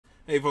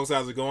Hey folks,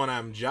 how's it going?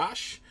 I'm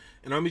Josh,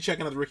 and I'm going to be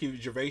checking out the Ricky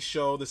Gervais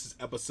show. This is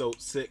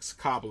episode 6,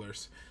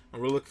 Cobblers.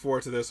 I'm really looking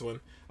forward to this one.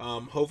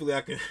 Hopefully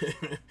I can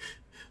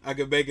I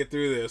can make it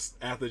through this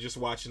after just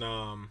watching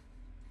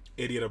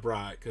Idiot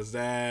Abroad, because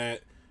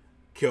that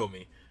killed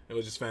me. It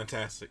was just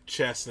fantastic.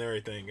 Chess and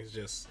everything is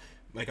just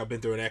like I've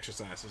been through an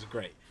exercise. It was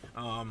great.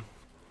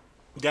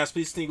 Guys,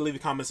 please leave your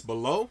comments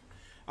below.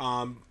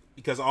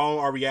 Because all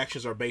our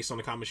reactions are based on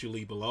the comments you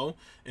leave below.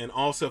 And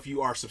also, if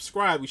you are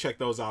subscribed, we check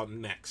those out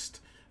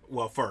next.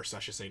 Well, first, I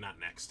should say,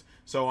 not next.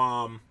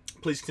 So,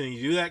 please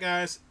continue to do that,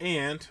 guys.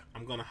 And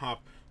I'm going to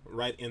hop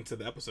right into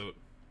the episode.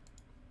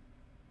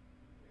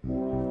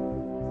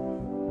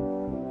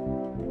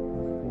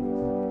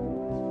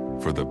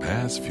 For the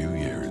past few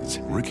years,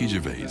 Ricky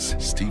Gervais,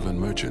 Stephen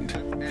Merchant,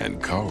 and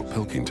Carl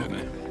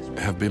Pilkington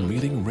have been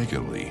meeting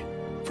regularly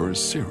for a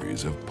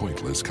series of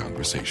pointless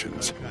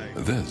conversations.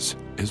 This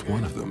is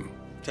one of them.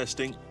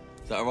 Testing.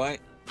 Is that all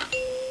right?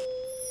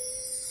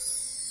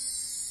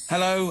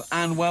 Hello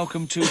and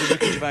welcome to the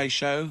Ricky Gervais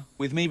show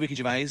with me, Ricky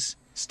Gervais,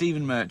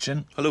 Stephen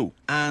Merchant. Hello.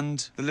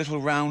 And the little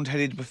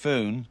round-headed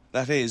buffoon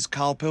that is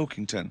Carl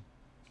Pilkington.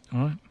 All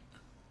right.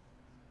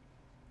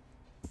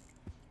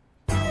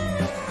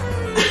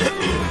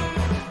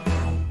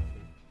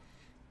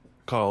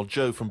 Carl,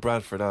 Joe from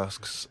Bradford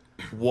asks,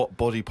 what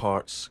body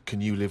parts can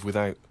you live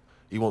without?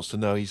 He wants to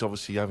know. He's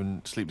obviously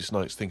having sleepless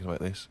nights thinking about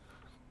this.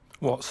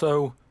 What,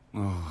 so...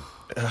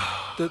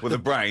 With a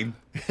brain.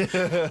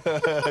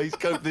 He's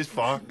coped this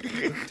far.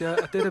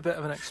 I did a bit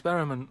of an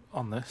experiment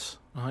on this,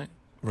 right?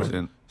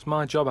 Brilliant. It's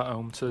my job at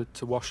home to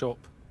wash up,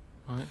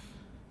 right?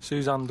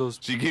 Suzanne does...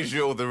 She gives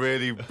you all the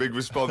really big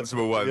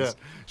responsible ones.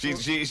 Yeah.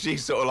 She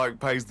sort of like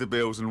pays the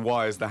bills and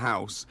wires the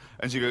house.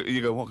 And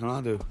you go, what can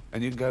I do?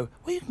 And you can go,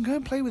 well, you can go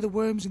and play with the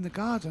worms in the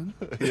garden.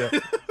 Yeah.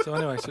 So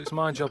anyway, so it's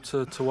my job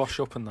to wash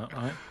up and that,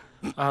 right?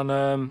 And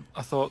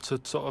I thought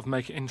to sort of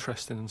make it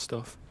interesting and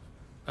stuff,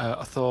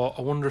 I thought,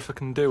 I wonder if I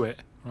can do it,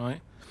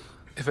 right?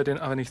 If I didn't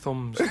have any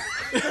thumbs. And so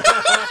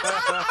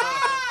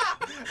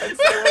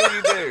what do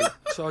you do?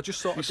 So I just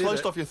sort You of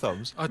sliced off your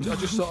thumbs. I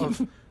just sort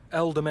of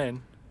held them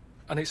in,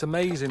 and it's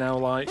amazing how,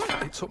 like,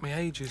 it took me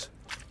ages.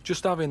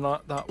 Just having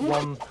that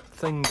one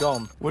thing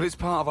gone. Well, it's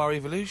part of our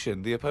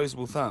evolution, the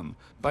opposable thumb.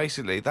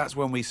 Basically, that's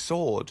when we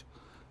soared.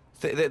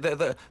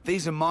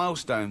 These are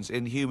milestones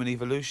in human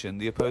evolution.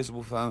 The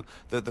opposable thumb,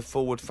 the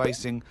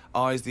forward-facing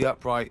eyes, the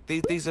upright.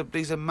 These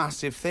are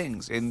massive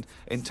things in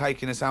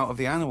taking us out of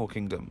the animal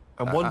kingdom.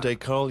 And one day,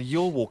 Carl,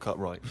 you'll walk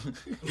upright.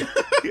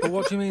 But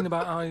what do you mean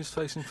about eyes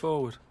facing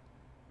forward?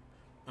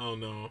 Oh,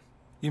 no.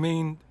 You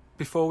mean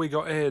before we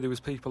got here, there was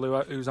people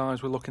whose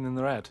eyes were looking in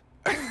their head?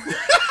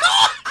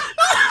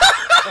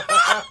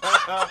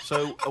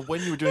 So,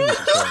 when you were doing this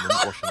experiment,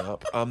 washing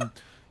up,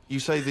 you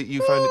say that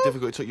you found it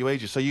difficult, it took you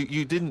ages. So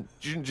you didn't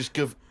just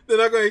give They're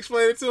not going to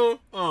explain it to him?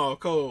 Oh,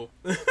 cool.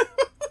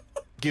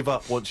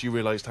 up once you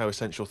realised how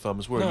essential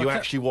thumbs were. No, You I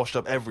actually washed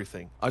up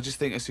everything. I just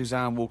think of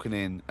Suzanne walking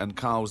in and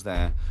Carl's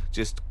there,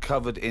 just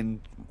covered in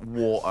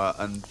water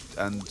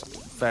and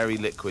very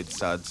liquid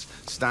suds,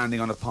 standing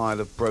on a pile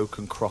of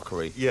broken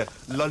crockery. Yeah,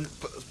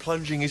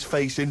 plunging his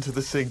face into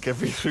the sink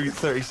every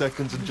 30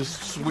 seconds and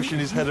just swishing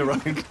his head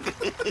around.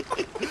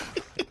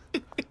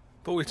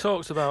 But we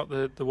talked about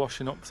the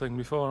washing up thing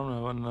before,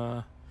 haven't we?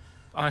 And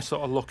I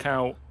sort of look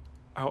out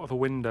of a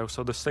window,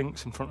 so the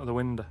sink's in front of the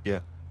window.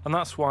 Yeah. And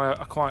that's why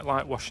I quite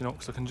like washing up,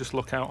 because I can just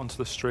look out onto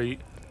the street,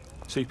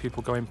 see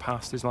people going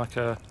past. There's like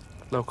a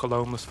local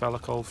homeless fella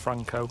called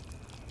Franco.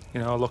 You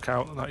know, I look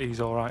out, that he's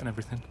all right and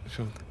everything.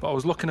 Sure. But I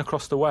was looking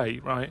across the way,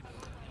 right,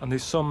 and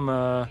there's some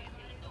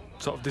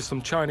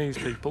Chinese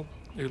people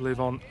who live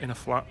in a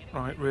flat,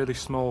 right, really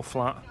small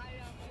flat,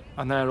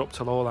 and they're up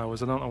till all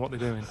hours. I don't know what they're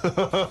doing.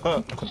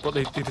 But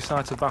they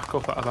decide to back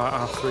up at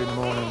about 3:30 in the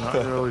morning. Right?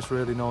 They're always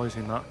really noisy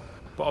and that.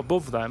 But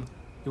above them,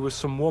 there was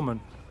some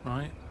woman,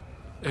 right,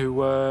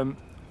 who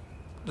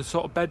the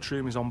sort of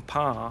bedroom is on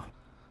par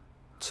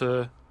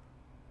to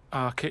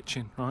our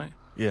kitchen, right?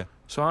 Yeah.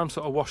 So I'm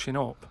sort of washing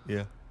up,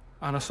 Yeah.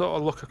 and I sort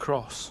of look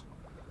across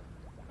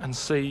and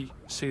see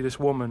this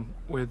woman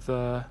with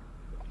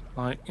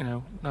like, you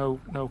know,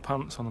 no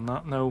pants on and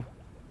that, no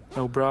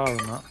bra and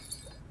that.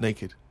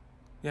 Naked.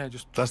 Yeah,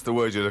 just That's the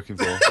word you're looking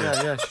for.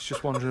 yeah, she's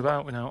just wandering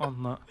about, you know,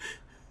 on that.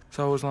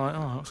 So I was like,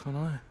 oh, what's going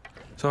on here?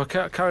 So I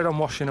carried on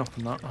washing up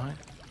and that, right?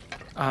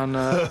 And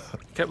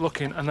kept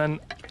looking, and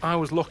then I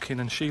was looking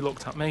and she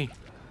looked at me,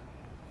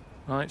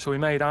 right? So we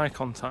made eye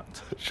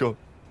contact. Sure.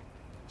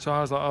 So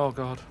I was like, oh,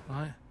 God,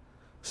 right?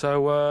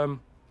 So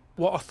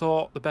what I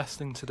thought the best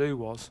thing to do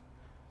was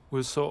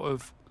sort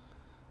of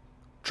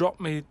drop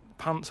me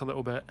pants a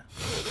little bit.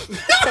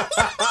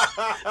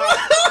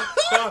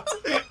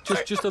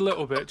 just a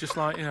little bit, just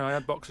like, you know, I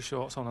had boxer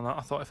shorts on and that.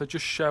 I thought if I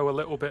just show a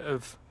little bit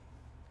of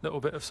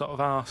sort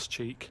of arse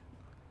cheek,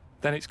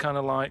 then it's kind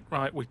of like,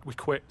 right, we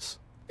quits.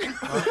 Right?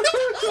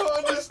 I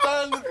don't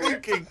understand the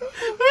thinking.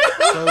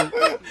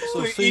 So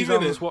Like,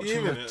 Suzanne was watching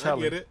even the it, I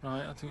telly, get it.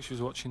 right? I think she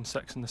was watching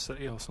Sex and the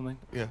City or something.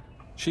 Yeah.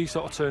 She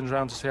sort of turns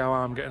around to see how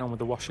I'm getting on with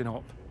the washing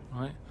up,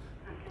 right?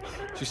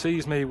 She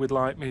sees me with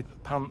like my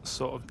pants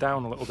sort of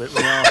down a little bit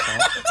with my arse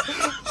out.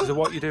 She said,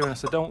 "What are you doing?" I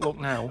said, "Don't look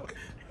now."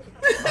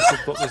 I said,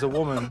 "But there's a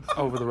woman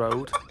over the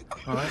road,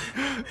 right,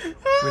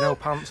 with no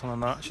pants on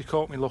and that." She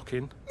caught me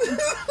looking.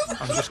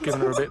 I'm just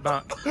giving her a bit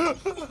back. I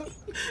love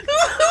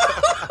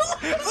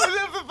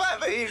the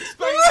fact that he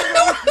explains it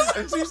all,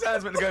 and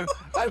Suzanne's meant to go,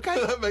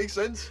 "Okay." That makes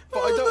sense. But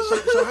I don't.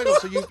 So hang on.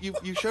 So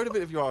you showed a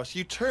bit of your arse.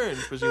 You turned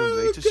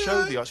presumably to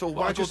show the arse, or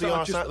waggled the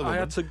arse at the woman. I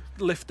had to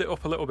lift it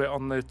up a little bit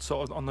on the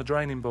on the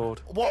draining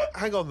board. What?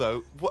 Hang on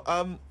though.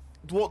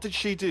 What did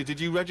she do? Did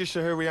you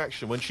register her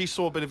reaction when she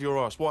saw a bit of your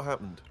arse? What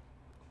happened?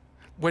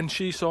 When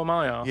she saw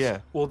my arse, yeah.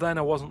 Well, then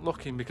I wasn't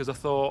looking because I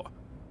thought,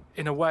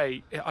 in a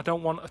way, I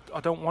don't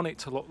want it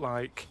to look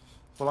like,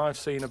 well, I've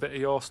seen a bit of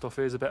your stuff,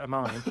 here's a bit of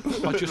mine.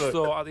 I just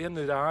thought, at the end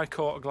of the day, I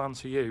caught a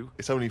glance of you.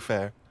 It's only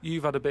fair.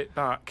 You've had a bit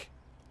back.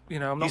 You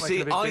know, I'm not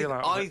making a big deal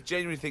out of it. I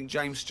genuinely think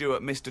James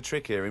Stewart missed a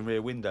trick here in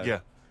Rear Window. Yeah.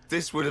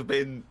 This would have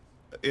been,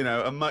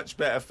 a much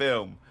better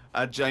film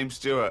had James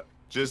Stewart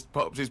just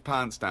popped his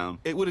pants down.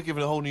 It would have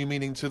given a whole new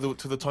meaning to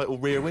the title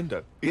Rear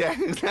Window. Yeah,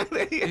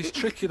 exactly. It's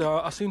tricky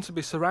though. I seem to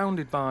be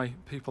surrounded by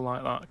people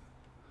like that.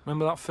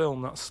 Remember that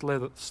film, that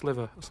Sliver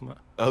or something?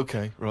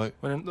 Okay, right.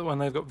 When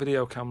they've got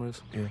video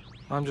cameras. Yeah.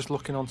 I'm just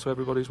looking onto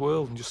everybody's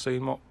world and just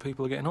seeing what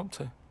people are getting up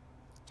to.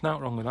 There's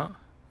nothing wrong with that.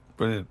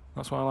 Brilliant.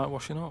 That's why I like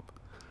washing up.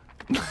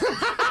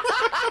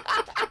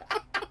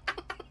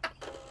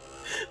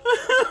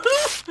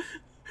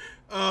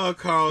 Oh,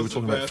 Carl. We were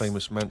talking about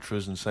famous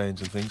mantras and sayings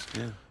and things.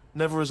 Yeah.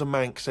 Never has a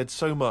Manc said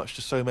so much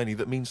to so many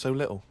that means so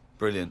little.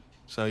 Brilliant.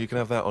 So you can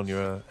have that on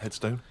your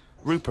headstone.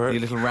 Rupert. Your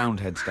little round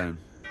headstone.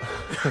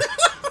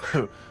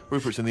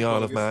 Rupert's in the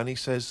Isle of Man. He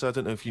says, I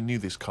don't know if you knew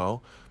this,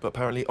 Carl, but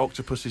apparently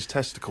octopus's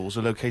testicles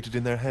are located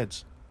in their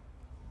heads.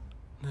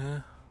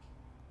 Yeah.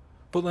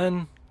 But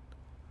then,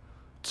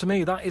 to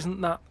me, that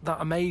isn't that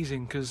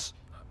amazing, because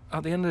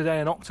at the end of the day,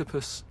 an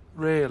octopus,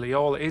 really,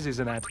 all it is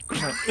an head.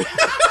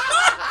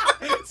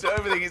 So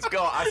everything it's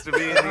got has to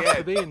be in the It has to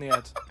head. be in the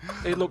head.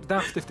 It'd look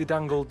daft if they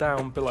dangled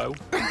down below.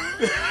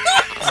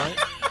 Right?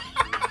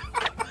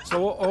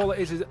 So all it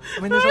is...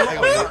 I mean, there's a lot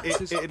of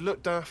facts. It'd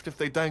look daft if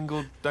they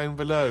dangled down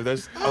below.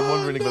 I'm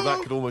wondering if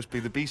that could almost be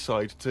the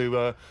B-side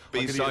to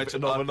B-side to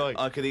Knob at Night.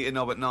 I could eat a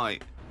knob at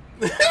night.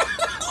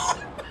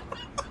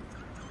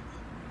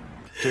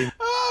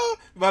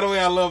 By the way,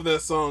 I love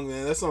that song,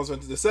 man. That song's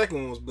fantastic. The second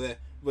one was bad,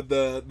 but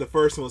the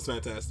first one was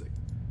fantastic.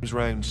 James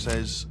Round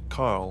says,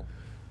 Carl,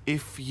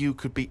 if you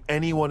could be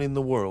anyone in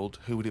the world,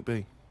 who would it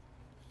be?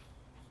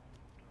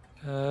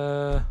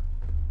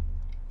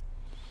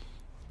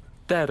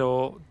 Dead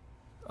or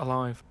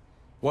alive?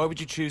 Why would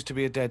you choose to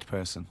be a dead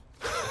person?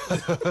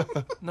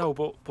 No,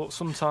 but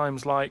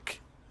sometimes,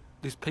 like,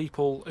 there's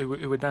people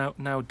who are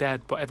now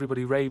dead, but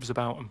everybody raves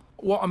about them.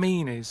 What I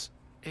mean is,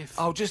 if...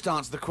 Oh, just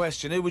answer the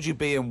question. Who would you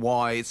be and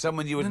why? It's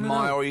someone you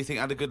admire or you think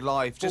had a good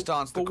life. Just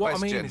answer the question.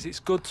 But what I mean is, it's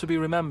good to be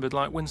remembered,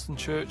 like Winston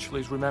Churchill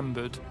is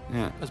remembered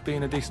as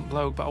being a decent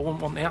bloke, but I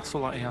wouldn't want the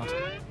hassle that he had.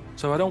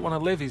 So I don't want to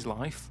live his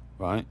life.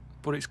 Right.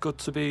 But it's good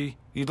to be...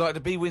 You'd like to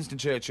be Winston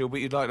Churchill,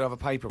 but you'd like to have a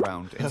paper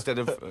round instead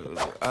of...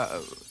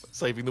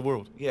 saving the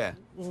world. Yeah.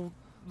 Well,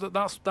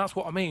 that's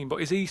what I mean.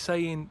 But is he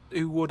saying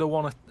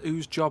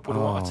whose job would I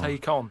want to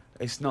take on?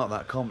 It's not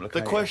that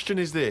complicated. The question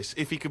is this: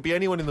 if he could be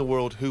anyone in the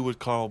world, who would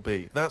Carl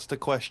be? That's the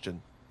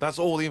question. That's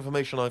all the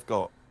information I've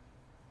got.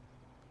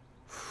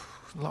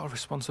 A lot of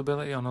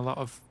responsibility on a lot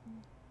of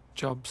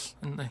jobs,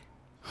 isn't there?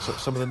 So,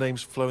 some of the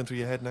names flowing through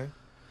your head now?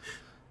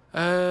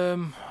 I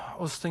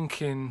was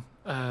thinking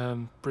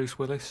Bruce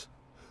Willis.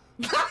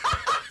 I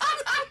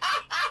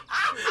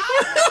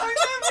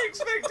never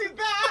expected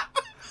that.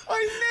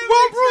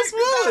 Bruce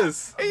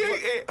Willis.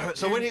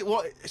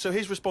 So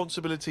his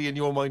responsibility in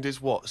your mind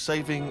is what?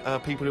 Saving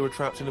people who are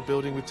trapped in a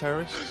building with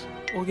terrorists?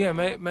 Well, yeah,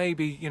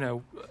 maybe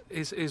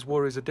his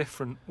worries are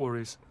different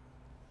worries.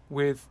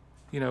 With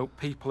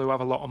people who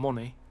have a lot of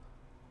money,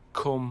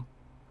 come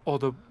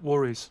other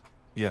worries.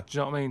 Yeah. Do you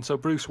know what I mean? So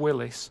Bruce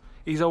Willis,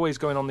 he's always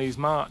going on these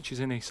marches,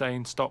 isn't he,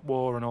 saying stop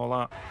war and all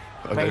that.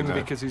 Mainly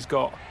because he's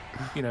got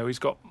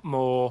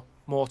more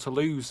to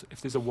lose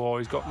if there's a war.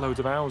 He's got loads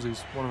of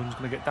houses. One of them's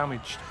going to get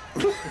damaged.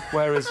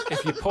 Whereas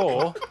if you're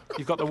poor,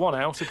 you've got the one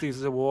house. If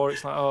there's a war,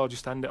 it's like, oh,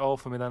 just end it all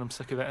for me. Then I'm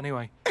sick of it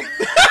anyway. Do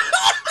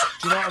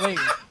you know what I mean?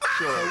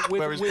 Sure.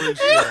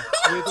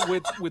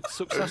 So with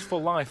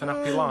successful life and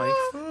happy life,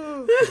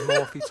 there's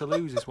more for you to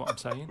lose, is what I'm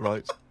saying.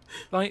 Right.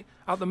 Like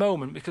at the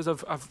moment, because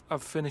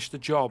I've finished a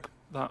job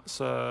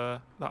that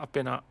I've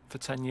been at for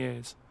 10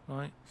 years.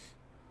 Right.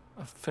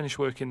 I've finished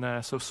working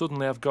there, so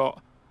suddenly I've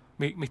got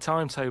my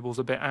timetable's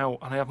a bit out,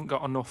 and I haven't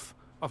got enough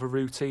of a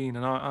routine,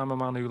 and I'm a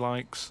man who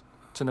likes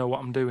to know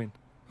what I'm doing.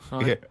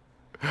 Right?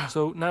 Yeah.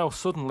 So now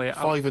suddenly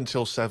 5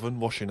 until 7,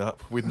 washing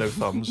up with no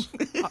thumbs.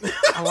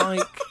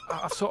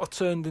 I've sort of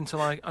turned into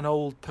like an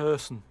old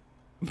person,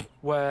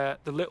 where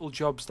the little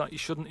jobs that you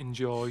shouldn't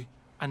enjoy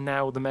are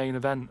now the main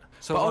event.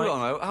 So but hold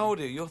on, how old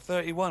are you? You're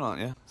 31,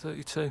 aren't you?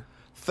 32.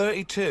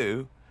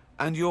 32,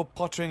 and you're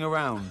pottering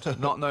around,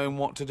 not knowing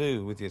what to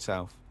do with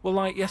yourself. Well,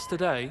 like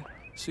yesterday,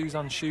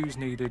 Suzanne's shoes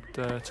needed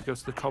to go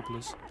to the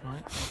Cobblers,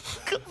 right?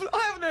 I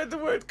haven't heard the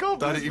word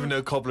cobblers. I didn't even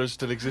know Cobblers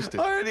still existed.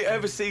 I only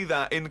ever see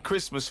that in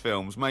Christmas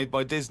films made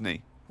by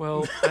Disney.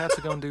 Well, I had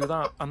to go and do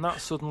that, and that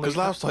suddenly...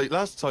 Because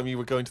last time you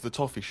were going to the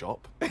toffee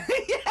shop, and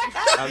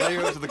now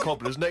you're going to the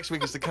Cobblers. Next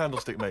week it's the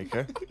candlestick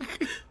maker.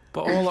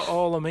 But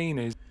all I mean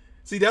is...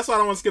 See, that's why I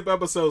don't want to skip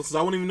episodes, because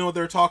I wouldn't even know what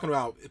they're talking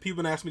about. If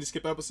people ask me to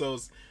skip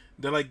episodes,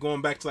 they're like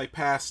going back to like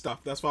past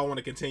stuff. That's why I want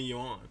to continue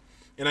on.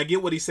 And I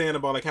get what he's saying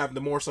about like having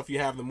the more stuff you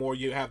have, the more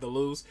you have to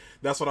lose.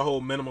 That's why the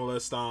whole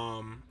minimalist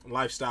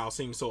lifestyle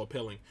seems so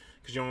appealing,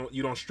 because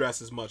you don't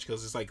stress as much,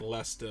 because it's like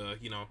less to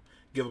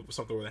give up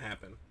something where it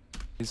happened.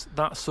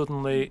 That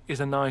suddenly is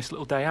a nice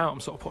little day out.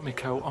 I'm sort of putting my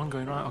coat on,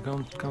 going, right, I'll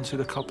go and see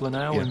the cobbler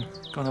now and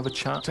go and have a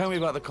chat. Tell me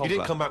about the cobbler. You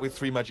didn't come back with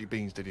 3 magic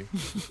beans, did you?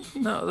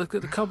 No,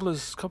 the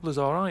cobbler's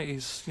all right.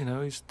 He's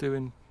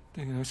doing,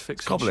 he's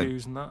fixing cobbling.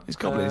 Shoes and that. He's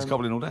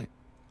cobbling all day.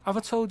 Have I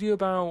told you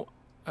about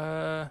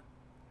my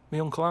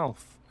Uncle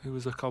Alf, who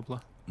was a cobbler?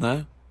 No.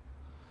 I'm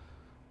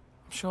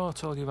sure I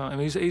told you about him.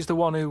 He's the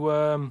one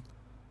who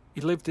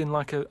he lived in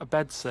like a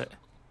bed sit,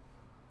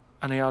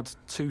 and he had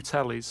 2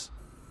 tellies.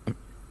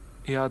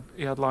 He had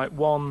like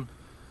one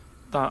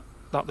that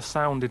the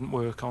sound didn't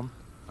work on,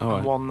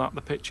 and one that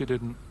the picture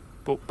didn't.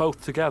 But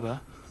both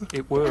together,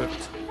 it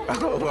worked.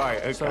 Oh, right,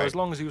 okay. So as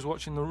long as he was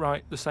watching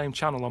the same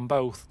channel on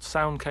both,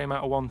 sound came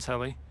out of one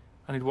telly,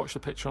 and he'd watch the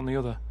picture on the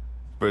other.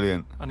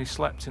 Brilliant. And he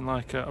slept in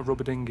like a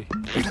rubber dinghy,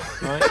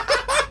 right?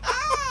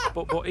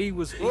 But he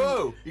was.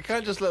 Whoa! You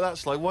can't just let that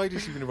slide. Why did he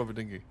sleep in a rubber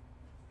dinghy?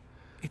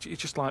 He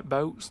just liked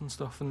boats and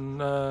stuff,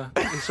 and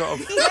he sort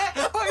of.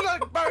 Yeah, I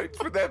like boats,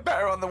 but they're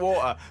better on the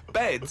water.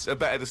 Beds are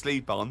better to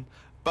sleep on.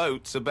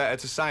 Boats are better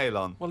to sail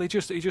on. Well, he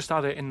just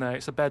had it in there.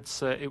 It's a bed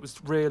set. It was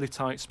really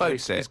tight space. Boat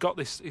set. He's got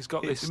this.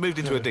 He's moved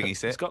into a dinghy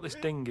set. He's got this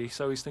dinghy,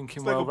 so he's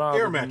thinking, like well, an rather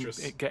air than mattress.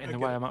 it get in the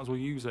way, I might as well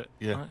use it.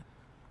 Yeah. Right?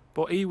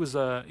 But he was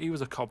a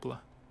cobbler,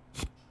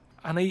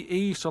 and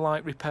he used to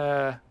like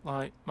repair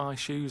like my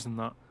shoes and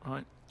that,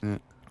 right? Yeah.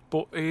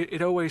 But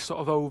he'd always sort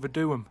of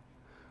overdo them,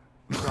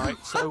 right?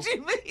 So What do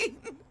you mean?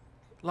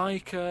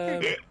 like,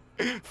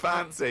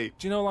 Fancy.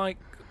 do you know like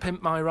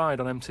Pimp My Ride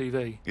on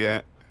MTV?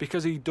 Yeah.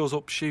 Because he does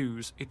up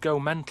shoes, he'd go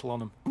mental on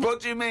them. What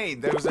do you mean?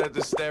 There was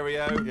the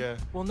stereo. Yeah.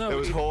 Well, no, There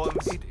was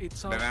horns. He'd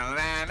sort of-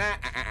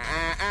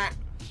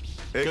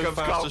 Here Go comes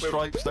faster Carl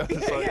stripes down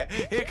the side.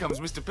 Yeah, here comes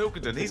Mr.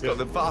 Pilkington. He's got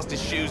the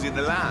fastest shoes in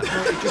the land.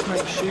 He'd just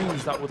make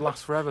shoes that would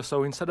last forever.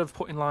 So instead of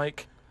putting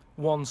like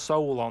one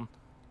sole on,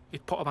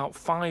 he'd put about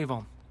 5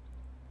 on.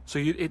 So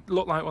it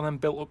looked like one of them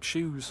built-up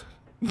shoes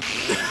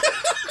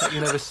that you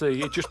never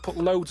see. He'd just put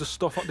loads of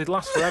stuff on. They'd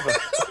last forever.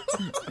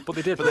 But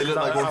they did. But they look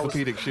like I was-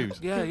 orthopedic shoes.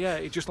 Yeah.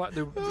 It just like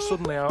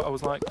suddenly I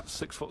was like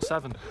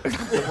 6'7",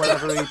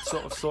 whenever he'd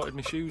sort of sorted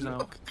my shoes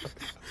out.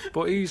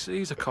 But he's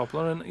a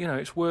cobbler, and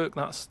it's work.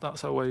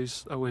 That's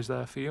always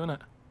there for you, isn't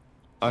it?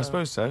 I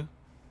suppose so.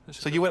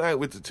 So you went out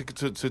with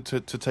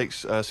to take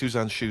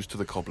Suzanne's shoes to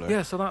the cobbler.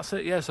 Yeah, so that's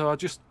it. Yeah, so I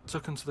just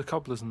took him to the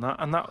Cobblers and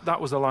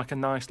that was like a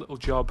nice little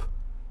job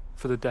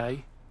for the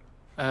day.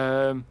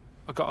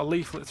 I got a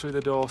leaflet through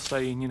the door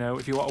saying,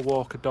 if you want to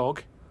walk a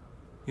dog,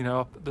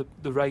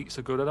 the rates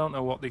are good. I don't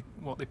know what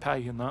they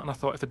pay and that. And I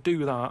thought if I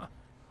do that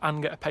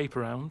and get a paper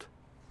round,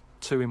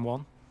 2 in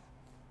 1.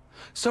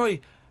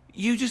 Sorry,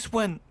 you just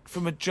went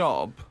from a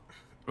job,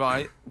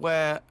 right,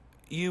 where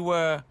you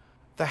were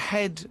the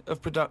head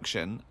of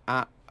production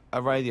at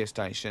a radio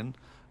station.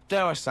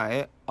 Dare I say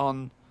it?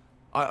 Can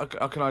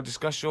I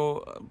discuss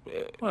your?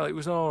 Well, it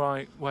was an all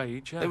right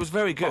wage. Yeah. It was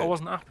very good. But I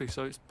wasn't happy,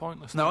 so it's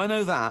pointless. No, I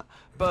know that,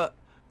 but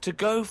to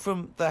go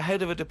from the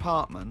head of a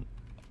department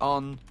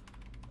on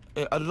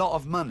a lot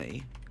of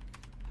money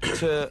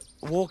to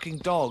walking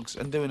dogs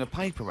and doing a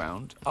paper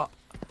round,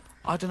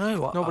 I don't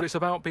know. No, but it's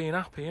about being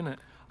happy, isn't it?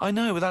 I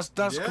know, but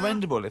that's Yeah.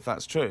 commendable if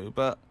that's true.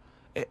 But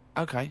okay,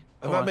 And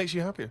all that right. makes you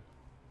happier.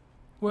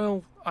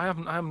 Well, I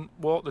haven't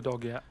walked the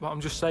dog yet, but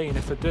I'm just saying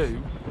if I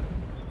do,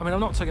 I mean, I'm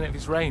not taking it if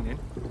it's raining.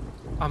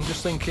 I'm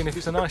just thinking if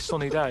it's a nice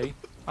sunny day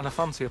and I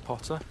fancy a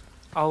potter,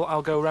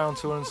 I'll go round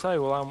to her and say,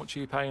 well, how much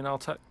are you paying? I'll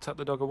take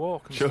the dog a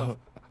walk and stuff.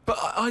 But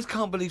I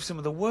can't believe some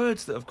of the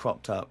words that have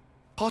cropped up: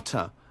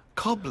 potter,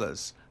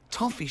 cobblers,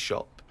 toffee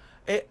shop.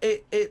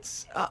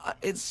 It's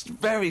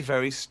very,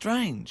 very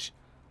strange.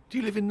 Do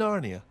you live in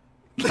Narnia?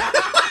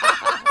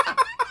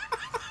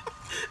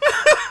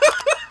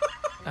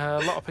 A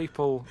lot of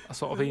people are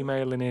sort of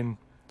emailing in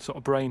sort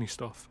of brainy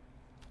stuff.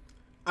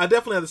 I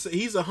definitely have to say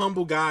he's a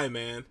humble guy,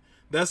 man.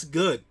 That's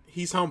good.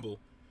 He's humble.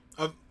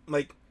 I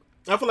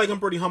feel like I'm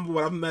pretty humble,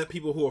 but I've met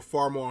people who are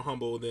far more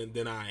humble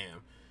than I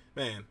am.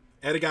 Man,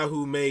 I had a guy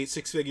who made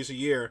 6 figures a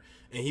year,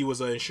 and he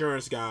was an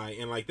insurance guy,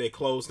 and like they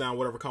closed down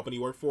whatever company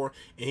he worked for,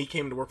 and he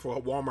came to work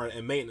for Walmart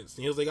and maintenance,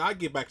 and he was like, I'll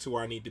get back to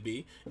where I need to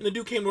be. And the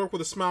dude came to work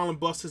with a smile and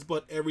bust his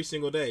butt every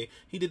single day.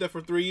 He did that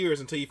for 3 years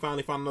until he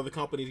finally found another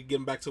company to get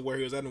him back to where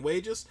he was at in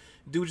wages.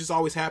 Dude just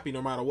always happy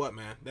no matter what,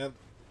 man.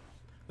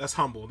 That's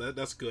humble.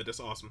 That's good. That's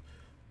awesome.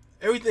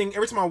 Every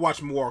time I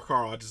watch more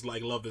Carl, I just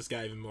like love this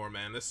guy even more,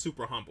 man. That's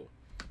super humble.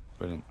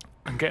 Brilliant.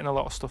 I'm getting a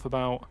lot of stuff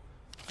about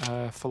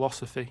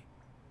philosophy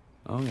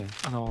Oh, yeah.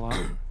 and all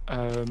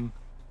that.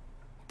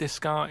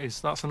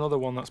 Descartes, that's another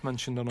one that's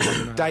mentioned on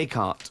a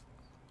Descartes,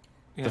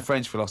 yeah. the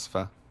French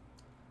philosopher.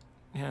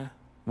 Yeah.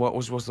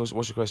 What's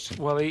your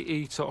question? Well,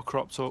 he sort of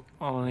cropped up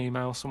on an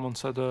email. Someone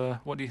said,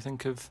 "What do you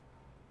think of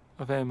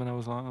him?" And I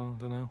was like, "Oh,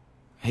 I don't know."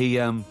 He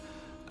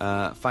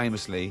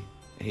famously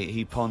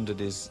he pondered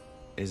his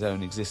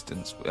own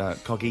existence.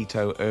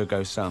 Cogito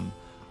ergo sum.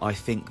 I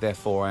think,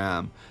 therefore I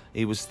am.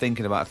 He was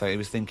thinking about that. He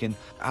was thinking,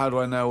 how do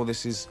I know all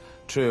this is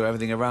true,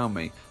 everything around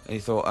me? And he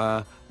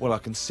thought, well, I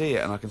can see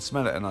it and I can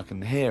smell it and I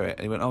can hear it.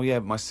 And he went, oh yeah,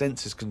 but my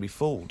senses can be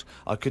fooled.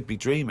 I could be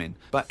dreaming.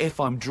 But if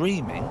I'm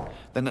dreaming,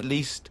 then at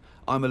least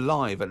I'm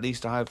alive. At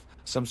least I have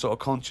some sort of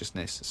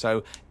consciousness.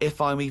 So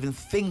if I'm even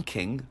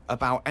thinking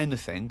about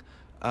anything,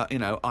 I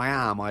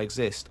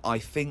exist. I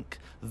think,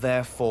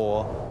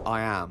 therefore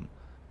I am.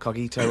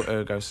 Cogito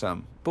ergo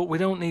sum. But we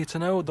don't need to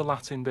know the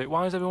Latin bit.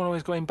 Why is everyone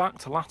always going back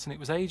to Latin? It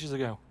was ages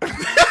ago.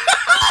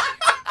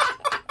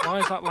 Why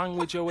is that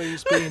language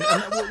always being...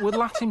 And were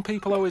Latin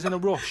people always in a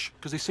rush?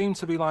 Because they seem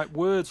to be like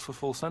words for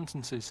full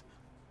sentences.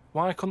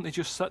 Why couldn't they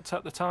just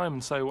take the time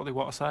and say what they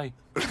want to say?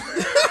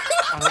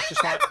 And it's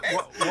just like,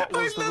 what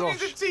was the rush?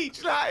 To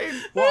teach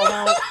Latin. What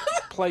about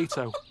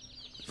Plato?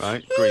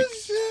 Right, Greek.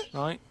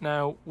 Right,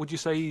 now, would you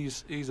say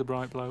he's a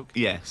bright bloke?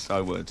 Yes, I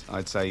would.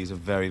 I'd say he's a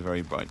very,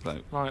 very bright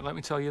bloke. Right, let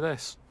me tell you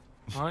this.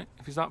 Right,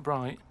 if he's that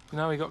bright, you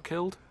know how he got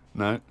killed?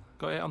 No.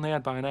 Got hit on the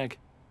head by an egg.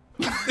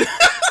 Fucking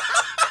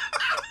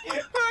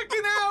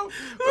hell!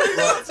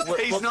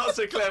 He's not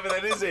so clever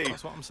then, is he?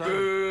 That's what I'm saying.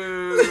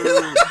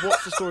 Boo.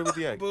 What's the story with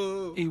the egg?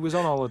 He was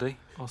on holiday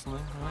or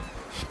something, right?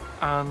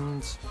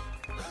 And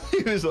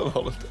He was on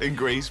holiday. In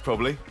Greece,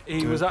 probably.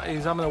 he was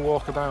having a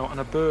walk about, and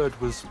a bird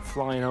was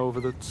flying over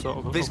the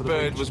sort of. This over the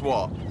bird beach. was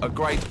what? A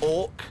great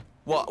auk?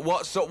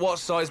 What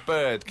size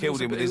bird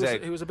killed him with his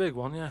egg? It was a big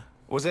one, yeah.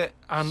 Was it?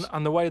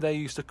 And the way they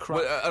used to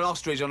crack An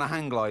ostrich on a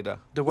hang glider.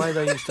 the way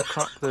they used to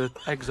crack the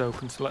eggs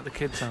open to let the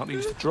kids out, they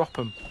used to drop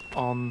them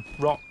on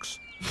rocks.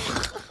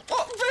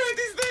 What bird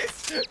is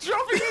this?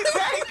 Dropping its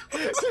egg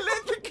to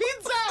let the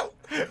kids out?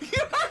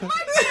 You are a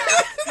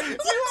maniac!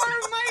 You are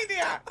a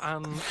maniac!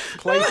 And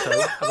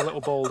Plato had a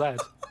little bald head.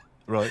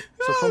 Right.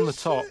 So from the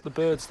top, the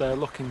bird's there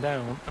looking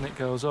down, and it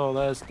goes, oh,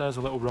 there's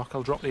a little rock,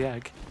 I'll drop the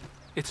egg.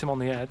 Hit him on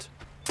the head,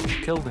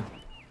 killed him.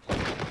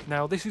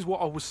 Now, this is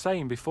what I was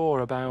saying before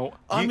about...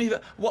 I'm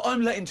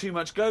letting too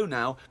much go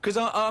now, because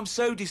I'm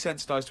so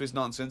desensitised to his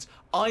nonsense.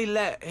 I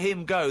let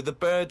him go. The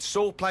bird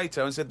saw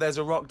Plato and said, there's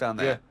a rock down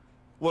there. Yeah.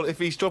 Well, if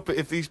these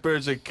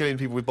birds are killing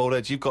people with bald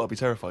heads, you've got to be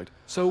terrified.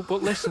 So,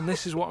 but listen,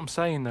 this is what I'm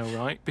saying, though,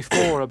 right?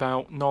 Before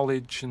about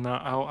knowledge and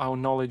that how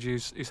knowledge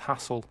is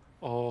hassle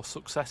or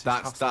success is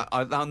hassle.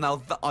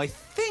 I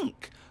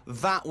think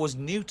that was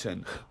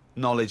Newton.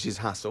 Knowledge is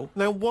hassle.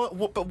 Now,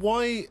 but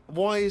why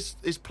is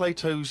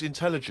Plato's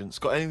intelligence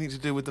got anything to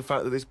do with the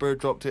fact that this bird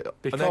dropped an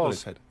egg on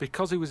his head?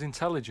 Because he was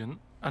intelligent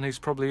and he's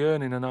probably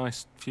earning a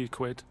nice few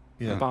quid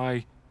Yeah.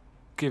 by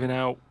giving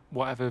out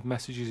whatever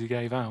messages he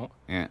gave out.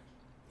 Yeah.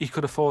 He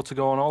could afford to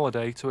go on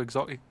holiday to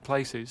exotic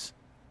places.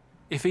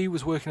 If he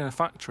was working in a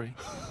factory,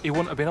 he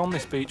wouldn't have been on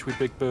this beach with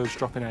big birds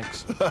dropping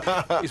eggs,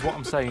 is what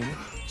I'm saying.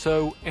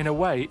 So, in a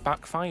way, it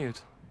backfired.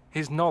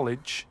 His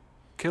knowledge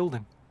killed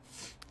him.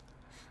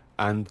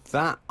 And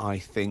that, I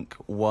think,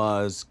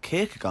 was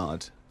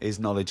Kierkegaard. His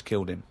knowledge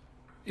killed him.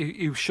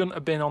 He shouldn't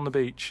have been on the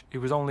beach. He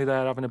was only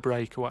there having a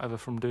break or whatever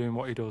from doing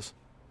what he does.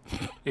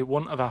 It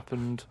wouldn't have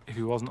happened if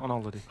he wasn't on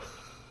holiday.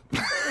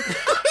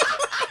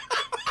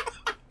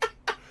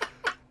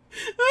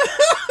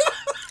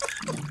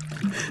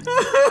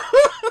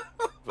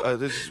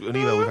 This is an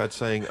email we've had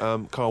saying,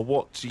 Carl,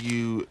 what do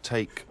you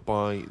take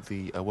by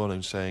the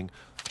well-known saying,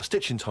 a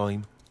stitch in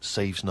time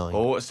saves 9?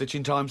 Oh, a stitch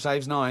in time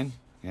saves 9.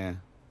 Yeah.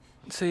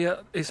 See,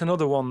 it's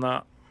another one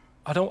that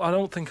I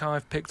don't think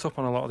I've picked up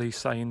on a lot of these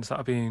sayings that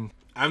are being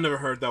I've never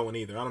heard that one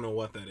either. I don't know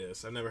what that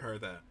is. I've never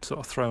heard that. sort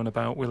of thrown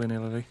about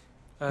willy-nilly.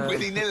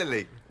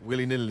 Willy-nilly.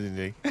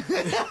 Willy-nilly.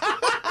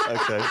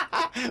 Okay.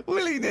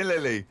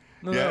 Willy-nilly.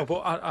 No, but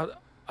I,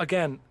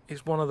 again,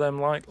 it's one of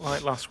them like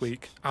last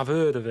week. I've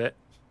heard of it,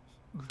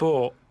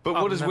 but But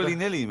I've what does never-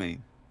 willy-nilly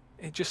mean?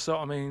 It just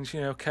sort of means,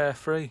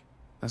 carefree.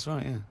 That's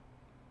right, yeah.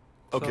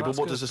 Okay, but that's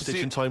what good. does a stitch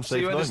in So time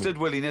save you 9 understood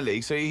mean?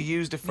 willy-nilly, so you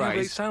used a Yeah, but it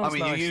phrase. sounds you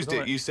nice, used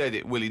doesn't it, it? you said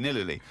it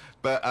willy-nilly.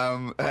 But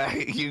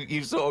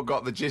you sort of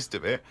got the gist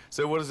of it.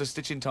 So what does a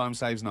stitch in time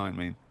saves 9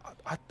 mean?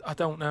 I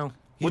don't know.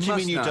 What do you must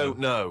mean you know. don't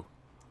know?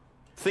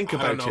 Think I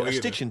don't about know it. A either.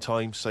 stitch in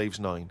time saves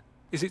 9.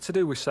 Is it to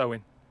do with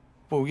sewing?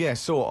 Well, yeah,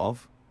 sort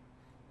of.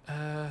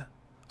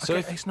 So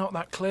It's not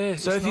that clear.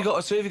 So if you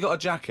got a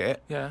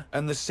jacket, Yeah.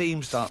 and the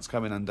seam starts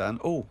coming undone,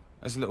 oh,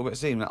 there's a little bit of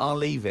seam. I'll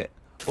leave it.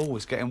 Oh,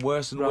 it's getting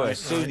worse and Right, worse.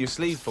 Soon right. your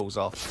sleeve falls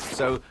off.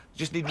 So you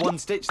just need 1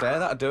 stitch there.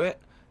 That'll do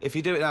it. If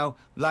you do it now,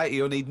 later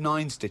you'll need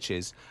 9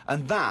 stitches,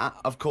 and that,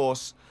 of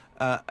course,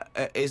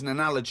 is an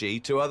analogy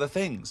to other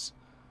things.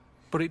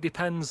 But it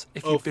depends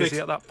if you're busy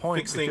at that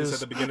point. Fix things because at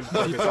the beginning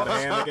before it gets out of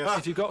hand, I guess.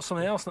 if you've got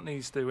something else that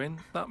needs doing,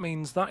 that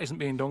means that isn't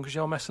being done because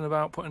you're messing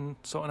about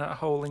sorting out a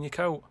hole in your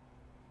coat.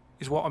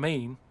 Is what I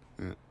mean.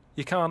 Yeah.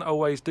 you can't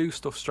always do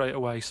stuff straight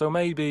away. So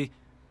maybe,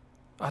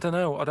 I don't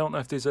know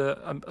if there's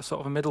a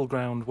sort of a middle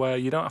ground where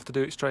you don't have to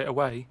do it straight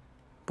away,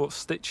 but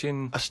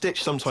stitching A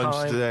stitch sometimes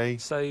time, today.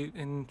 say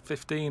in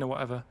 15 or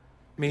whatever,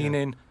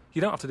 meaning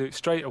you don't have to do it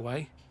straight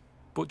away,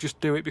 but just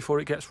do it before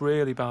it gets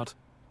really bad.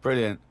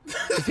 Brilliant. Do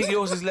you think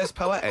yours is less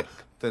poetic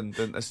than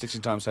a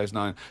stitching time saves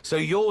 9? So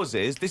yours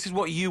is, this is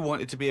what you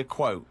wanted to be a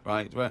quote,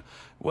 right? Where,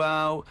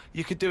 well,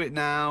 you could do it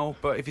now,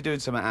 but if you're doing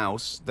something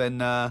else, then,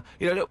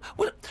 look,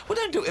 well,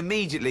 don't do it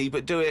immediately,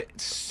 but do it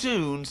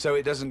soon so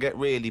it doesn't get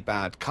really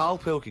bad. Carl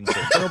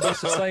Pilkington. No, but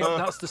it's the same.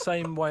 That's the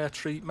same way I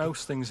treat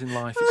most things in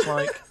life. It's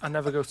like I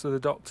never go to the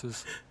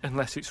doctors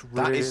unless it's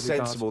really That is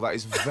sensible. bad. That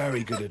is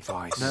very good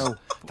advice. No.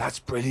 That's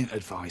brilliant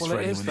advice Well, for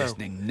it is, anyone though.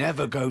 listening.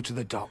 Never go to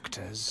the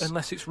doctors.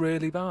 Unless it's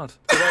really bad.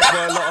 But that's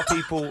where a lot of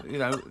people,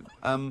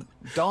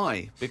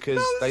 die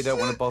because they don't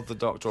want to bother the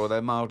doctor, or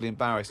they're mildly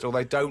embarrassed, or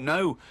they don't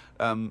know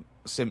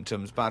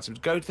symptoms, bad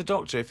symptoms. Go to the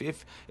doctor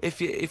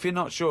if you're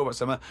not sure about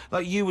something.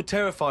 Like you were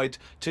terrified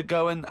to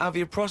go and have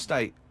your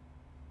prostate.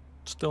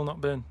 Still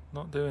not doing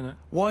it.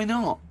 Why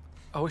not?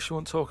 I wish you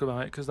wouldn't talk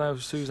about it because now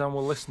Suzanne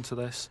will listen to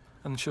this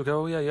and she'll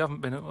go, "Oh yeah, you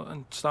haven't been,"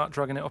 and start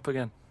dragging it up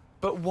again.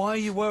 But why are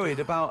you worried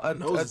about a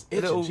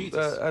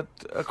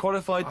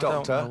qualified I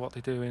doctor? don't know what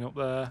they're doing up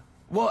there.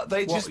 What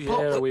they What just year pop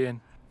are the, we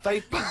in? they.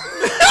 What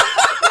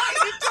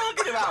are you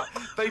talking about?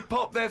 They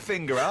pop their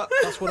finger up.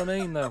 That's what I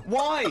mean, though.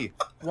 Why?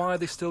 Why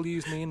they still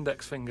use my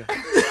index finger?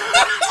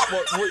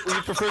 Would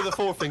you prefer the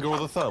forefinger or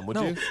the thumb? Would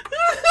No. you?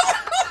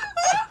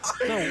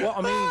 No, what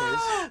I mean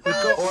is, we've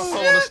got. Or a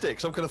thumb on a stick?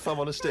 Some kind of thumb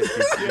on a stick?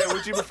 Yeah.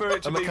 Would you prefer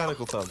it to A be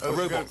mechanical thumb, a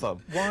robot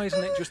thumb. Why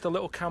isn't it just a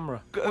little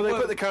camera? Well, they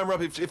put the camera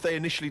up if they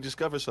initially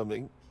discover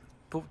something.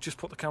 But just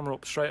put the camera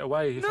up straight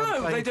away. If I'm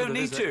No, paying they for don't the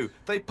need visit. to.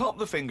 They pop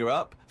the finger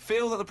up,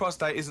 feel that the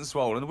prostate isn't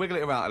swollen, wiggle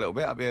it around a little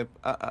bit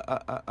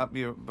up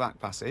your back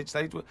passage.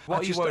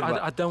 What are you worried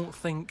about? I don't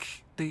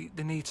think they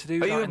need to do Are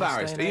that. you in this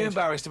embarrassed? day Are and you age.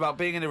 embarrassed about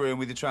being in a room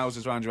with your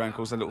trousers around your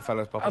ankles and a little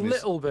fella A popping his...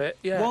 little bit,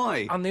 yeah.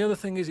 Why? And the other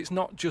thing is, it's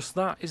not just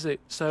that, is it?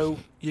 So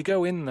you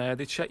go in there,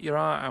 they check your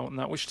heart out and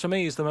that, which to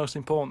me is the most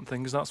important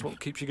thing, because that's what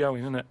keeps you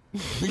going, isn't it?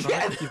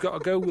 Yeah. Right? You've got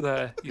to go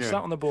there. You Yeah.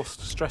 sat on the bus,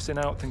 stressing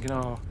out, thinking,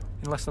 oh,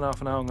 in less than half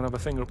an hour, I'm going to have a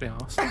finger up the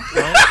arse.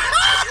 Right?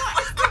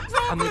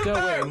 And they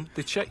go in,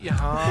 they check your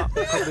heart,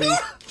 they probably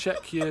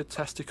check your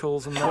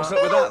testicles and that. What's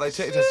up with that? They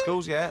check your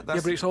testicles, yeah?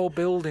 Yeah, but it's all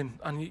building,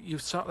 and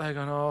you've sat there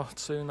going, oh,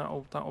 soon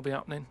that'll be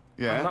happening.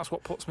 Yeah. And that's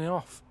what puts me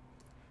off.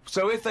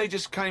 So if they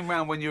just came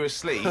round when you were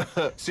asleep,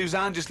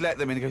 Suzanne just let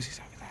them in and goes, he's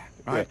over there,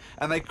 right?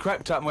 Yeah. And they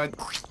crept up and went,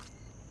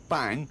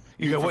 bang.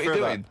 You You go, what are you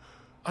prefer doing?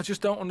 I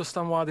just don't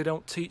understand why they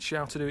don't teach you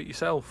how to do it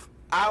yourself.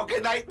 How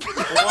can they...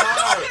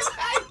 Wow.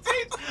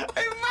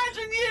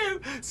 Imagine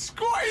you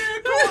squatting in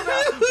a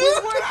corner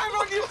with one hand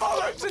on your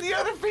bollocks and the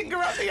other finger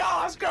up the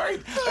arse going,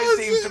 it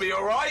seems to be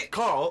all right.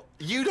 Carl,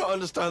 you don't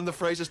understand the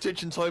phrase "a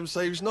stitch in time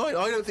saves 9." I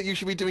don't think you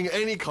should be doing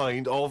any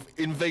kind of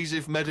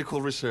invasive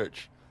medical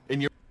research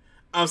in your...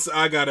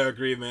 I gotta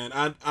agree, man.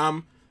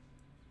 I'm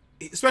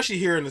especially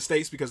here in the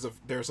States, because of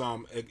there's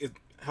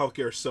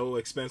healthcare is so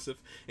expensive,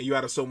 and you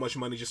out of so much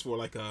money just for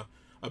like a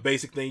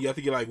basic thing. You have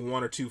to get like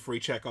 1 or 2 free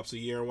checkups a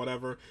year or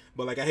whatever.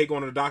 But like, I hate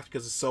going to the doctor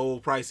because it's so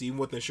pricey, even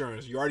with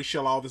insurance. You already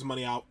shell all this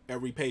money out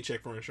every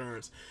paycheck for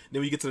insurance. Then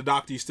when you get to the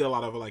doctor, you still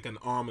out of like an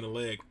arm and a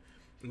leg.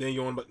 And then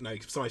you want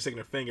like somebody sticking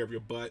their finger up your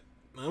butt.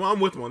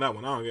 I'm with them on that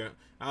one. I don't care.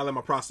 I let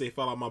my prostate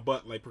fall out my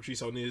butt, like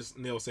Patrice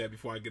O'Neal said,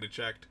 before I get it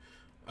checked.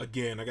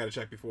 Again, I got to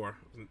check before.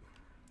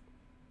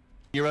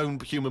 your own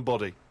human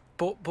body.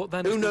 But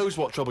then Who knows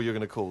what trouble you're going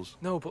to cause?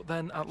 No, but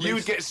then at least You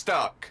would get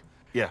stuck.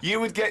 Yeah. You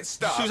would get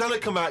stuck. Susanna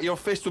come out, your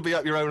fist would be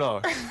up your own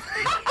arse.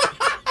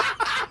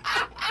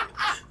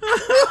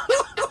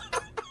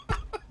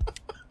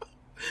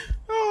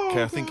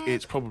 Okay, I think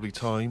it's probably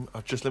time.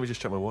 Let me just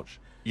check my watch.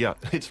 Yeah,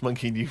 it's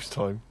monkey news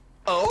time.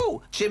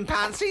 Oh,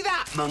 chimpanzee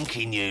that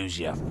monkey news,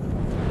 yeah.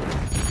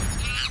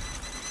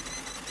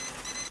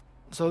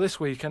 So this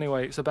week,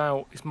 anyway,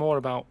 it's more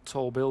about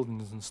tall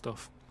buildings and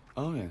stuff.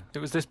 Oh, yeah. It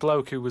was this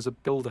bloke who was a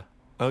builder.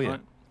 Oh, yeah. Right?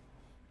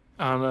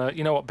 And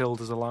you know what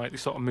builders are like? They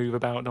sort of move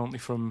about, don't they,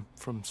 from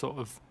sort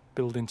of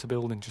building to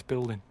building, just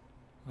building.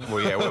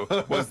 Well, yeah,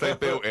 well, once they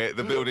built it,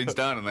 the building's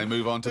done and they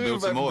move on to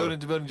build some more. Building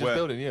to building, just Where-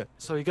 building, yeah.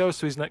 So he goes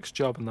to his next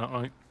job and that,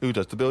 right? Who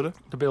does? The builder?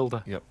 The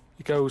builder. Yep.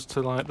 He goes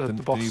to like the The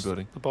boss, new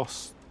building. the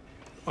boss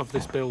of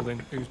this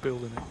building, who's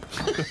building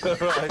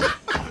it. Right.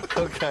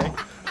 Okay.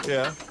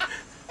 Yeah.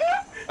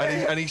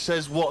 And he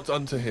says what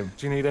unto him?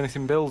 Do you need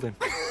anything building?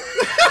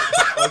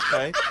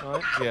 Okay.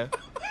 Right. Yeah.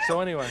 So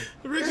anyway,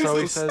 so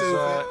he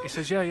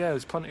says, yeah,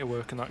 there's plenty of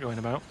work and that going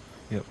about.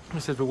 Yep. He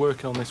says, we're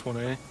working on this one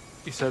here.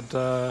 He said,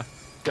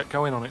 get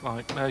going on it,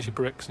 like, there's your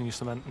bricks and your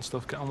cement and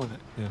stuff, get on with it.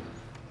 Yeah.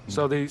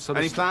 So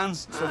Any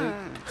plans? they're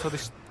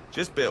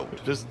Just build.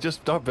 Just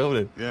start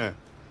building. Yeah.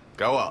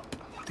 Go up.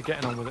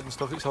 getting on with it and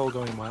stuff, it's all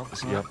going well.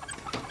 Yep.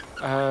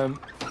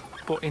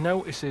 But he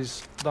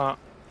notices that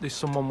there's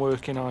someone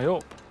working high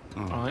up,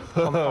 right,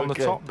 on the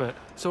Okay. top bit.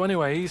 So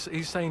anyway,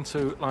 he's saying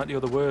to like the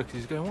other workers,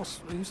 he's going,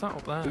 who's that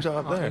up there? Who's that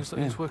up there?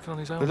 He's working on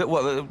his own. The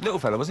little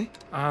fella, was he?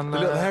 And The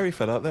little hairy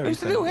fella up there.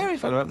 Who's the little hairy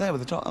fella up there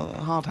with the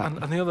hard hat?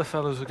 And the other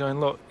fellas were going,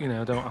 look, you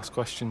know, don't ask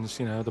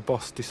questions. You know, the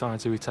boss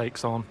decides who he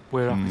takes on.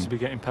 We're happy to be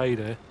getting paid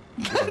here.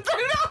 Don't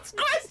ask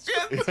questions!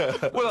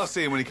 Well, I'll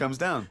see him when he comes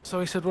down.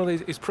 So he said, well,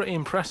 he's pretty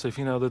impressive,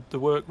 you know, the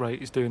work rate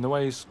he's doing, the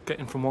way he's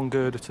getting from one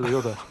girder to the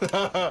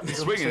other. He's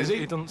swinging, is he?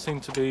 He doesn't seem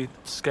to be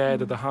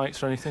scared of the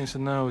heights or anything. He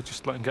said, no,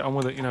 just let him get on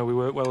with it. You know, we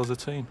work well as a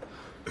team.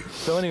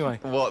 So anyway.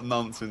 What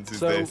nonsense is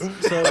So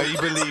this? He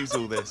believes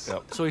all this.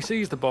 Yep. So he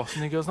sees the boss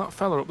and he goes, that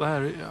fella up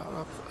there,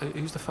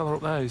 who's the fella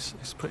up there?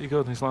 He's pretty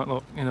good. And he's like,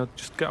 look, you know,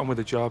 just get on with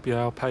the job.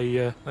 Yeah, I'll pay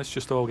you. Let's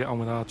just all get on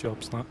with our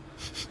jobs. That.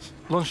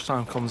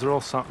 Lunchtime comes, they're all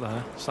sat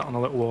there, sat on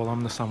a little wall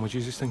having the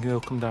sandwiches. He's thinking he'll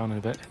come down in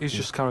a bit. He's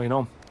just carrying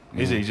on.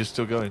 Is he? He's just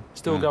still going?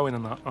 Still going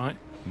on that, right?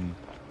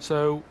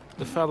 So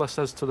the fella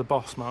says to the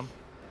boss man,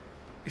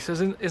 he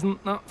says,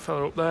 isn't that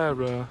fella up there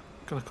going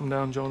to come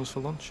down and join us for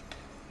lunch?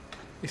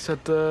 He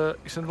said,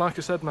 like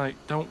I said, mate,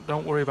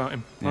 don't worry about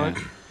him, right?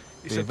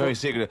 He said, very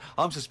secretive.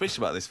 I'm suspicious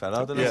about this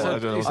fella. I don't know.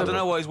 Yeah, I don't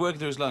know why he's working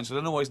through his lunch. I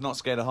don't know why he's not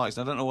scared of heights.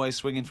 And I don't know why he's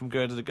swinging from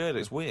girder to girder.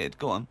 It's weird.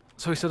 Go on.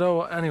 So he said,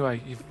 oh,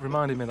 anyway, you've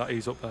reminded me that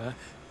he's up there.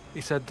 He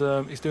said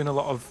he's doing a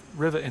lot of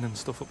riveting and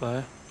stuff up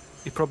there.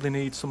 He probably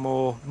needs some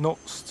more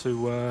nuts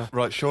to...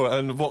 Right, sure.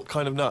 And what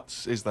kind of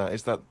nuts is that?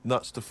 Is that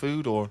nuts to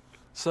food or...?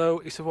 So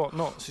he said, what,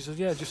 nuts? He said,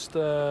 yeah, just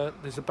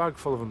there's a bag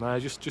full of them there.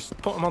 Just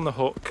put them on the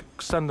hook,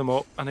 send them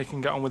up, and he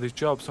can get on with his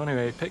job. So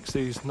anyway, he picks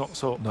these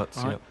nuts up. Nuts,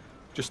 right? yeah.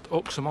 Just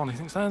hooks them on. He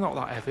thinks they're not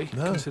that heavy,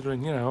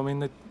 considering, you know, I mean,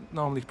 they're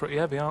normally pretty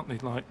heavy, aren't they?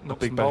 Like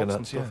nuts big and bag bolts of nuts,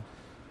 and stuff. yeah.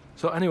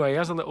 So anyway, he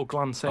has a little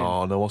glance in.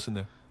 Oh, no, what's in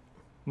there?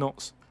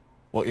 Nuts.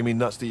 What, you mean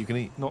nuts that you can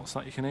eat? Nuts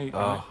that you can eat, Oh.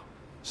 right?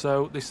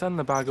 So they send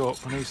the bag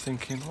up, and he's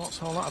thinking,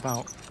 what's all that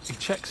about? He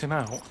checks him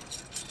out,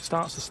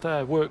 starts to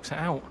stare, works it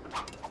out.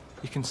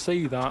 You can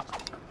see that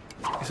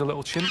he's a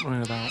little chimp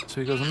running about.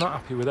 So he goes, I'm not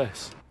happy with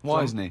this.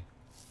 Why isn't he?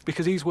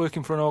 Because he's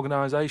working for an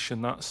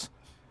organisation that's,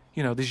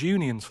 you know, there's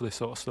unions for this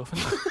sort of stuff,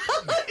 isn't there?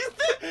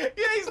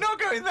 Yeah, he's not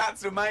going,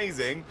 that's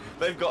amazing.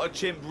 They've got a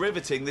chimp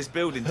riveting this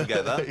building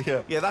together.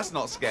 Yeah. That's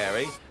not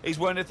scary. He's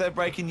wondering if they're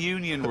breaking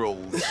union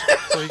rules.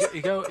 So he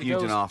You goes,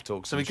 didn't half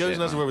talk. So he goes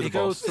and has a word with he the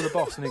boss. goes to the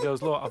boss and he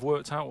goes, look, I've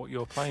worked out what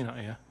you're playing at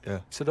here. Yeah.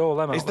 He said, oh,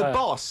 them Is out the there.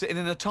 boss sitting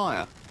in a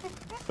tyre?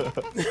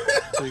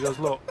 So he goes,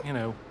 look, you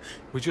know,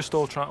 we're just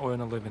all trying to earn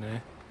a living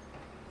here.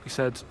 He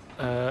said,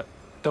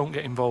 don't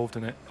get involved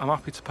in it. I'm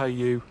happy to pay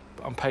you,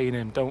 but I'm paying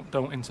him.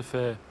 Don't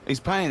interfere.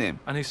 He's paying him.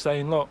 And he's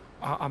saying, look,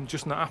 I'm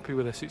just not happy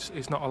with this.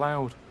 It's not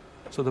allowed.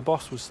 So the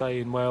boss was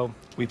saying, well...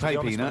 We to be pay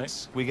honest,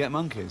 peanuts, we get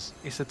monkeys.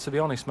 He said, to be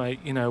honest, mate,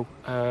 you know,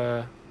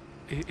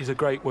 he's a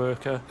great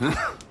worker.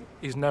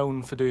 He's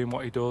known for doing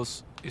what he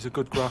does. He's a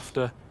good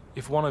grafter.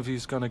 If one of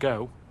you's going to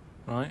go,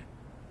 right,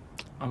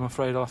 I'm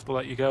afraid I'll have to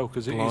let you go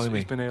because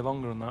he's been here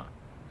longer than that.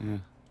 Yeah.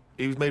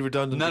 He was made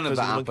redundant. None of because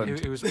that the monkey. happened.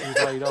 He was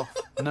laid off.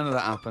 None of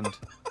that happened.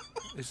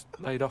 He's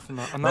laid off and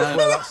that. And that's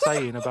where that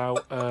saying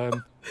about,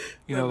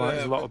 you know, like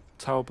there's a lot of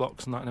tower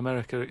blocks and that in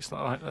America. It's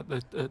like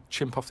the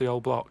chimp off the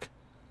old block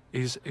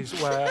is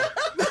where...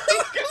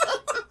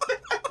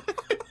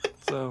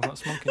 So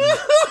that's monkey news.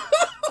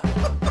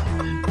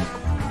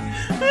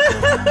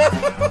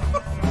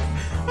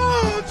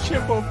 Oh,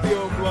 chip off the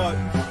old block.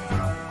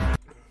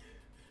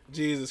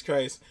 Jesus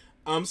Christ.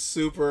 I'm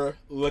super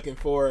looking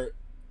forward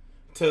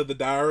to the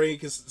diary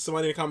because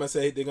somebody in the comments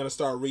said they're going to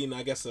start reading,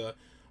 I guess, a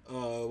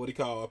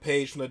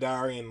page from the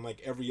diary in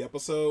like every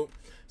episode.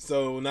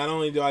 So not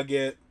only do I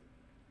get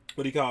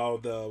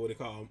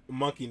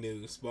monkey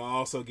news, but I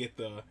also get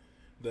a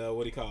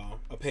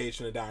page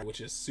from the diary, which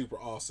is super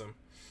awesome.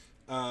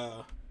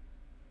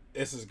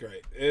 This is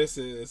great. This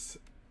is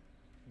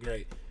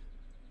great.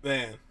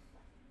 Man.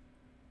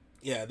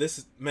 Yeah,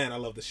 I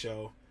love the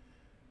show.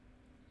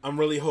 I'm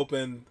really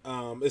hoping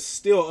it's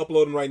still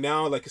uploading right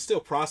now, like it's still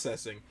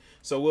processing.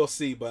 So we'll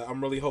see, but I'm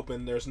really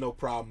hoping there's no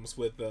problems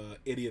with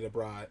Idiot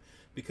Abroad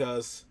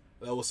because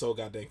that was so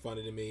goddamn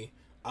funny to me.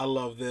 I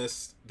love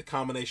this. The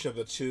combination of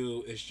the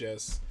two is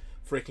just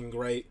freaking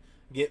great.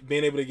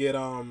 Being able to get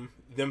them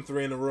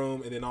three in the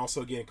room and then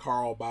also getting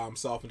Carl by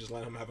himself and just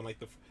letting him have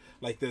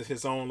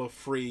his own little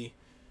free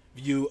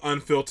view,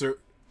 unfiltered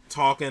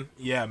talking.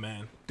 Yeah,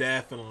 man,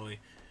 definitely.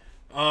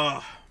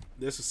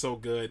 This is so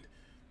good.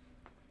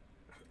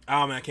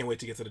 Oh man, I can't wait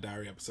to get to the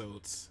diary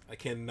episodes. I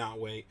cannot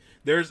wait.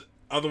 There's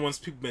other ones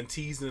people been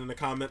teasing in the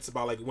comments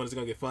about like when is it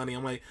gonna get funny.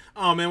 I'm like,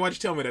 oh man, why'd you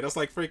tell me that? That's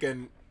like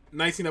freaking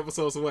 19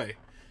 episodes away.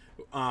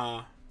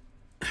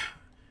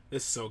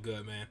 This is so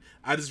good, man.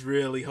 I just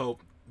really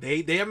hope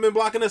they haven't been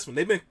blocking this one.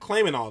 They've been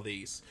claiming all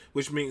these,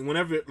 which means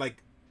whenever,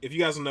 like, if you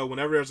guys don't know,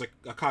 whenever there's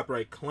a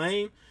copyright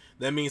claim,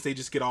 that means they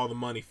just get all the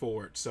money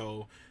for it.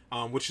 So,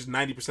 which is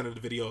 90% of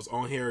the videos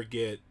on here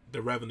get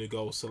the revenue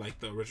goes to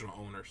like the original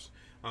owners.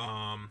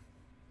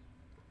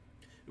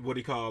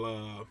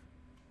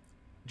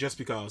 just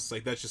because,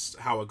 like, that's just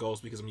how it goes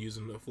because I'm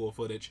using the full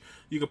footage.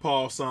 You can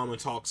pause some and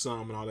talk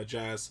some and all that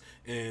jazz,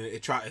 and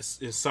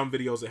in some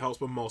videos it helps,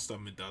 but most of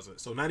them it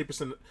doesn't. So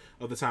 90%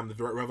 of the time the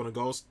Revenant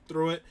goes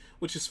through it,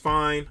 which is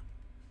fine.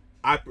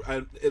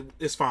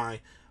 It's fine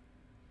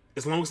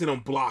as long as they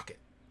don't block it.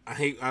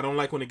 I don't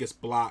like when it gets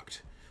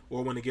blocked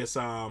or when it gets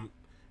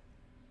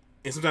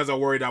and sometimes I'm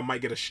worried I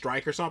might get a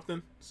strike or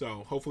something.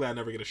 So hopefully I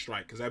never get a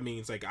strike, because that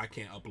means like I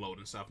can't upload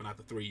and stuff, and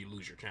after 3 you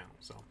lose your channel.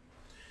 So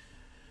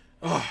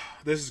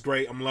this is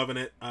great. I'm loving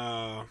it.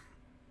 Oh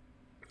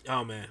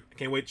man, I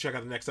can't wait to check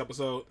out the next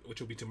episode,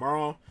 which will be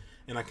tomorrow,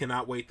 and I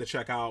cannot wait to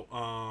check out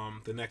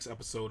the next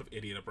episode of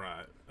Idiot or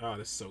Bride. Oh,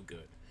 this is so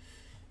good.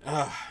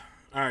 All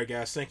right,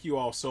 guys, thank you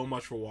all so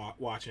much for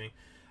watching.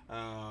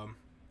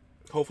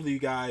 Hopefully you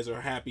guys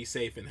are happy,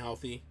 safe, and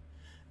healthy,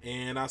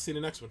 and I'll see you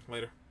in the next one.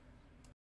 Later.